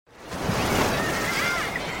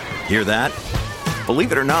Hear that?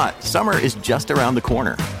 Believe it or not, summer is just around the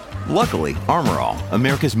corner. Luckily, Armor All,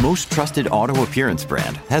 America's most trusted auto appearance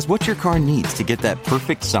brand, has what your car needs to get that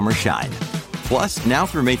perfect summer shine. Plus, now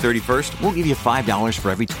through May 31st, we'll give you $5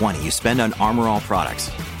 for every $20 you spend on Armor All products.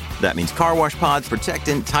 That means car wash pods,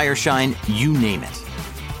 protectant, tire shine, you name it.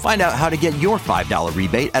 Find out how to get your $5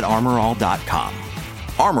 rebate at armorall.com.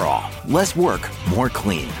 Armor All, less work, more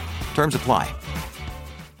clean. Terms apply.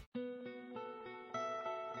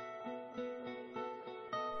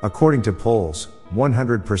 According to polls,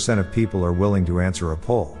 100% of people are willing to answer a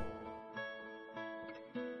poll.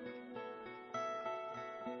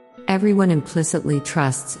 Everyone implicitly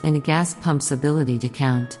trusts in a gas pump's ability to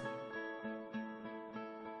count.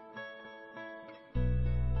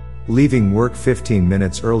 Leaving work 15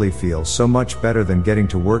 minutes early feels so much better than getting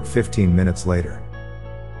to work 15 minutes later.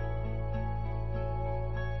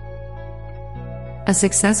 A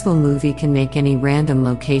successful movie can make any random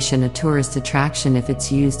location a tourist attraction if it's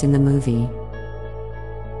used in the movie.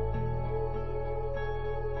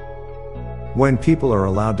 When people are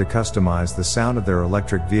allowed to customize the sound of their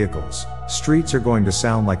electric vehicles, streets are going to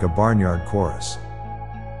sound like a barnyard chorus.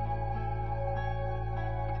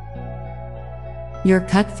 Your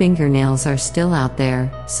cut fingernails are still out there,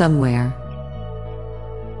 somewhere.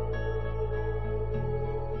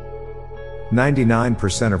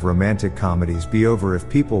 99% of romantic comedies be over if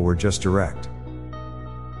people were just direct.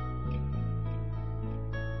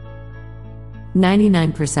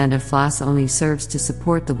 99% of floss only serves to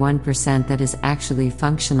support the 1% that is actually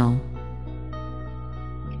functional.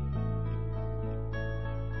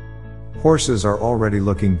 Horses are already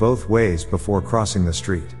looking both ways before crossing the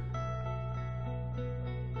street.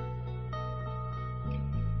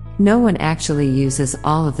 No one actually uses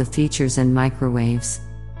all of the features in microwaves.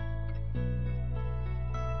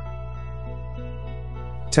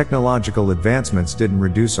 Technological advancements didn't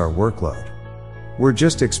reduce our workload. We're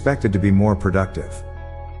just expected to be more productive.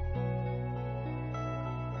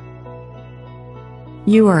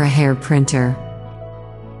 You are a hair printer.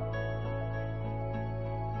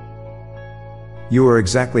 You are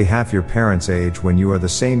exactly half your parents' age when you are the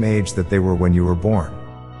same age that they were when you were born.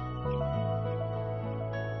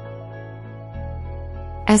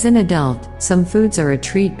 As an adult, some foods are a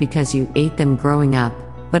treat because you ate them growing up,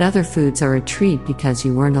 but other foods are a treat because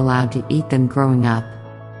you weren't allowed to eat them growing up.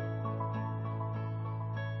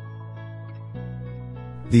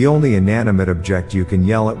 The only inanimate object you can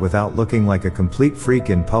yell at without looking like a complete freak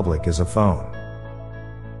in public is a phone.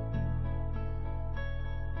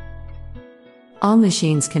 All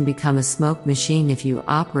machines can become a smoke machine if you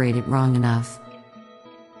operate it wrong enough.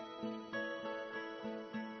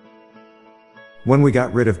 When we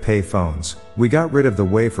got rid of pay phones, we got rid of the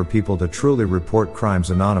way for people to truly report crimes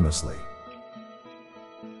anonymously.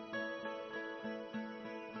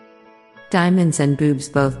 Diamonds and boobs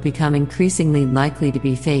both become increasingly likely to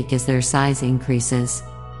be fake as their size increases.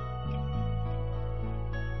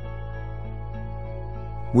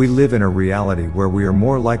 We live in a reality where we are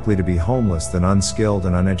more likely to be homeless than unskilled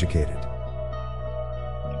and uneducated.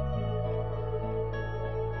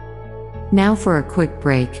 Now for a quick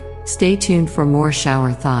break. Stay tuned for more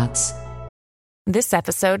shower thoughts. This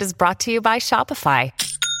episode is brought to you by Shopify.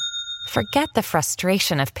 Forget the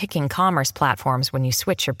frustration of picking commerce platforms when you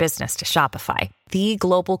switch your business to Shopify, the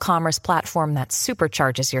global commerce platform that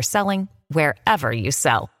supercharges your selling wherever you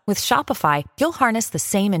sell. With Shopify, you'll harness the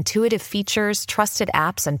same intuitive features, trusted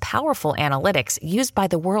apps, and powerful analytics used by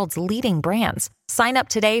the world's leading brands. Sign up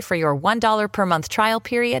today for your $1 per month trial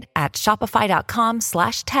period at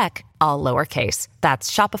shopify.com/tech, all lowercase.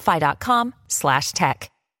 That's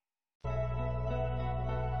shopify.com/tech.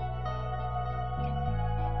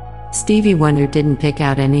 Stevie Wonder didn't pick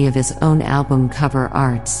out any of his own album cover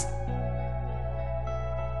arts.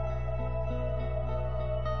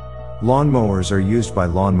 Lawnmowers are used by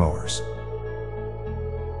lawnmowers.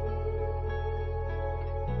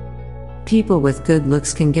 People with good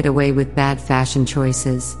looks can get away with bad fashion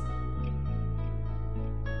choices.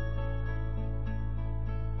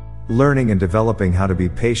 Learning and developing how to be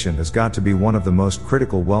patient has got to be one of the most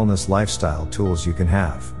critical wellness lifestyle tools you can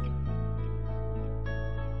have.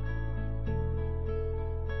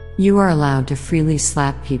 You are allowed to freely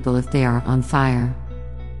slap people if they are on fire.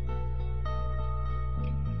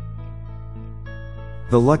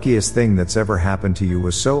 The luckiest thing that's ever happened to you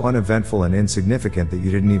was so uneventful and insignificant that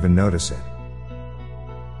you didn't even notice it.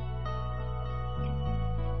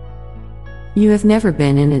 You have never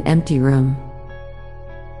been in an empty room.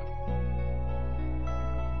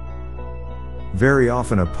 Very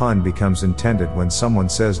often a pun becomes intended when someone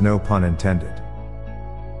says no pun intended.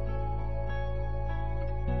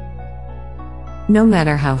 No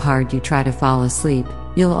matter how hard you try to fall asleep,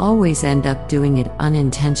 you'll always end up doing it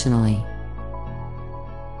unintentionally.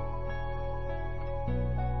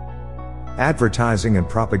 Advertising and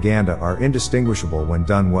propaganda are indistinguishable when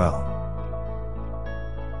done well.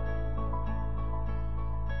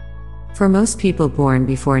 For most people born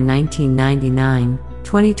before 1999,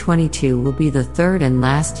 2022 will be the third and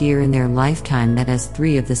last year in their lifetime that has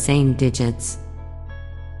 3 of the same digits.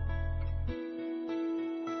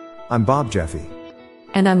 I'm Bob Jeffy.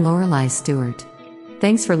 And I'm Lorelei Stewart.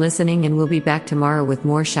 Thanks for listening, and we'll be back tomorrow with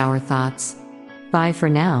more shower thoughts. Bye for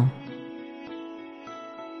now.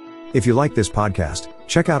 If you like this podcast,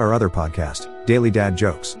 check out our other podcast, Daily Dad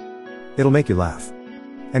Jokes. It'll make you laugh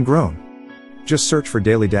and groan. Just search for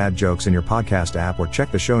Daily Dad Jokes in your podcast app or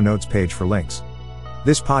check the show notes page for links.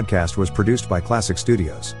 This podcast was produced by Classic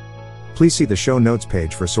Studios. Please see the show notes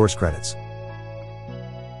page for source credits.